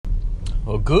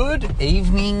Well, good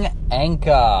evening,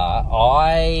 Anchor.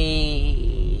 Hold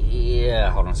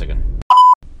on a second.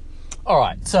 All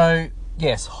right, so,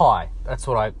 yes, hi. That's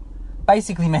what I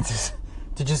basically meant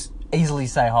to just easily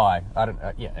say hi.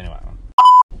 Anyway.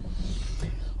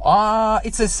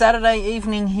 It's a Saturday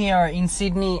evening here in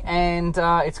Sydney, and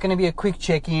it's going to be a quick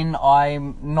check-in.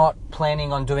 I'm not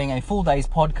planning on doing a full day's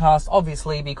podcast,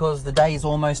 obviously, because the day is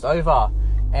almost over.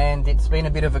 And it's been a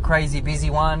bit of a crazy busy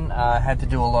one. Had to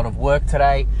do a lot of work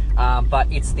today,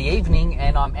 but it's the evening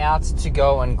and I'm out to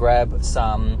go and grab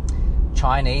some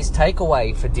Chinese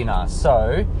takeaway for dinner.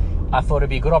 So I thought it'd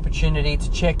be a good opportunity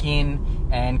to check in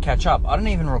and catch up. I don't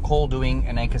even recall doing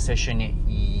an Anchor session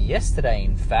yesterday,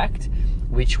 in fact,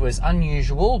 which was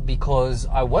unusual because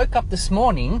I woke up this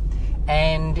morning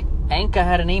and Anchor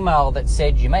had an email that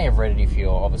said, you may have read it if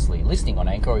you're obviously listening on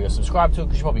Anchor or you're subscribed to it,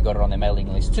 because you probably got it on their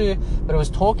mailing list too, but it was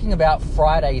talking about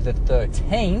Friday the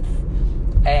 13th,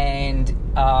 and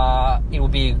it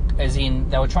would be, as in,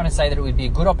 they were trying to say that it would be a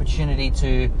good opportunity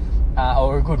to,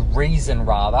 or a good reason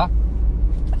rather,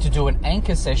 to do an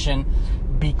Anchor session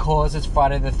because it's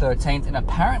Friday the 13th, and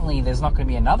apparently there's not going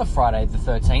to be another Friday the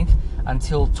 13th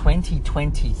until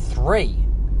 2023.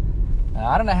 Now,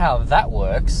 I don't know how that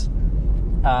works.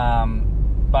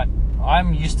 But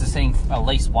I'm used to seeing at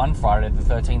least one Friday the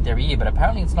 13th every year, but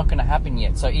apparently it's not going to happen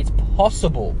yet. So it's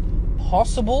possible,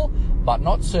 but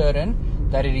not certain,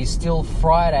 that it is still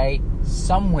Friday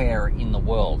somewhere in the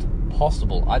world.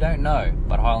 Possible. I don't know,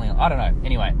 but I don't know.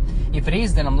 Anyway, if it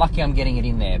is, then I'm lucky I'm getting it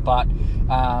in there. But,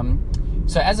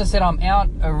 so as I said, I'm out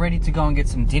ready to go and get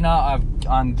some dinner.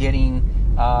 I'm getting,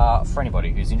 for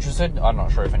anybody who's interested, I'm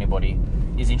not sure if anybody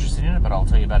is interested in it, but I'll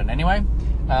tell you about it anyway.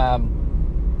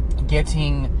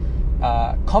 Getting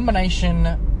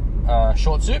combination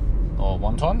short soup or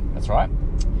wonton, that's right,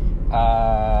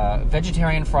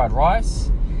 vegetarian fried rice,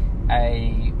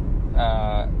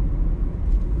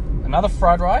 another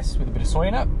fried rice with a bit of soy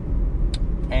in it,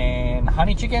 and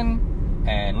honey chicken,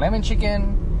 and lemon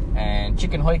chicken, and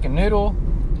chicken hoisin noodle,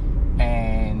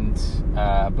 and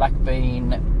black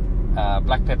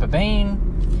pepper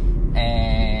bean,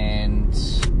 and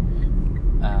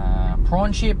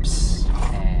prawn chips,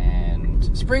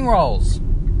 and spring rolls.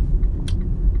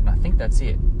 And I think that's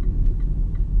it.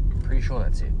 Pretty sure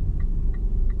that's it.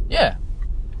 Yeah.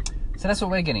 So that's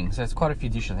what we're getting. So it's quite a few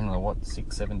dishes. I think like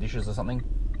 6-7 dishes or something.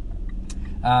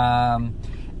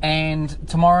 And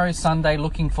tomorrow, Sunday,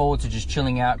 looking forward to just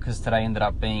chilling out because today ended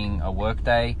up being a work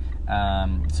day.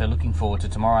 So looking forward to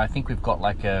tomorrow. I think we've got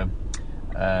like a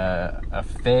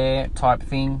fair type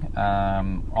thing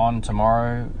on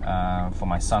tomorrow for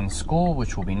my son's school,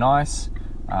 which will be nice.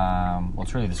 Well,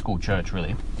 it's really the school church,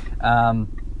 really.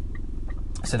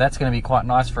 So that's going to be quite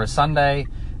nice for a Sunday.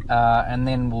 And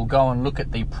then we'll go and look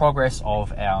at the progress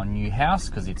of our new house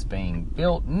because it's being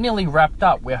built, nearly wrapped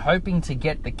up. We're hoping to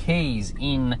get the keys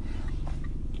in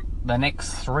the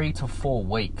next 3 to 4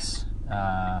 weeks,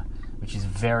 which is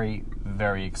very,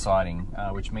 very exciting,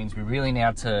 which means we really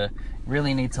need to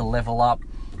level up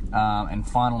and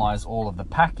finalize all of the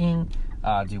packing,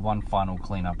 do one final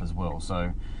cleanup as well.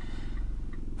 So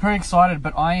very excited,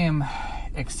 but I am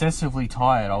excessively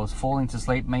tired. I was falling to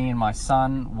sleep. Me and my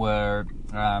son were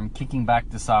kicking back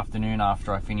this afternoon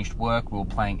after I finished work. We were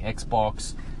playing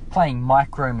Xbox, playing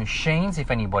Micro Machines, if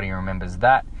anybody remembers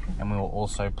that, and we were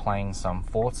also playing some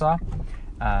Forza.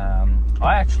 I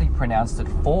actually pronounced it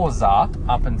Forza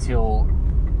up until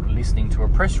listening to a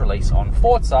press release on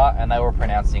Forza, and they were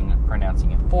pronouncing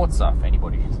it Forza, if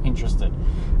anybody is interested.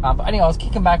 But anyway, I was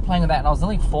kicking back playing with that, and I was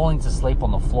nearly falling to sleep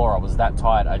on the floor. I was that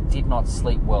tired. I did not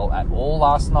sleep well at all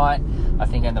last night. I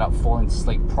think I ended up falling to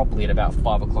sleep properly at about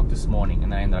 5 o'clock this morning,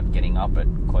 and then I ended up getting up at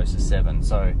close to 7.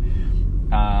 So,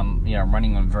 I'm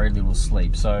running on very little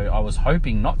sleep. So I was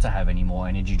hoping not to have any more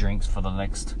energy drinks for the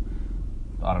next,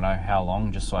 I don't know how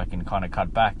long, just so I can kind of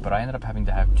cut back. But I ended up having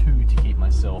to have 2 to keep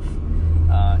myself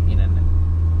in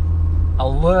an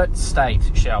alert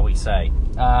state, shall we say.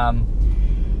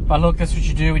 But look, that's what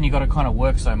you do when you got to kind of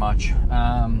work so much.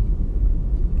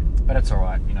 But it's all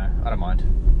right, I don't mind.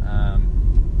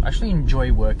 I actually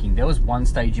enjoy working. There was one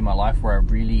stage in my life where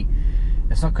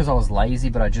it's not because I was lazy,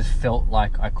 but I just felt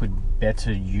like I could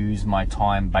better use my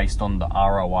time based on the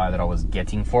ROI that I was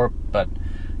getting for it. But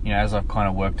as I've kind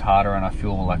of worked harder and I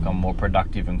feel like I'm more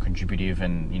productive and contributive,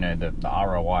 and the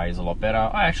ROI is a lot better,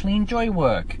 I actually enjoy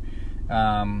work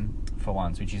for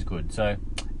once, which is good. So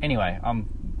anyway, I'm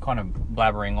kind of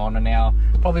blabbering on now,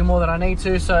 probably more than I need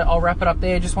to, so I'll wrap it up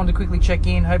there. Just wanted to quickly check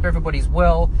in. Hope everybody's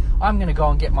well. I'm going to go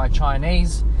and get my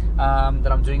Chinese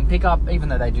that I'm doing pickup, even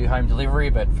though they do home delivery,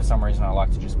 but for some reason I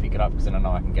like to just pick it up because then I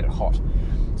know I can get it hot.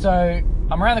 So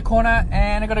I'm around the corner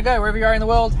and I gotta go. Wherever you are in the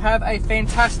world, have a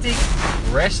fantastic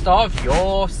rest of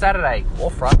your Saturday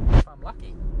or Friday if I'm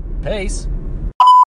lucky. Peace.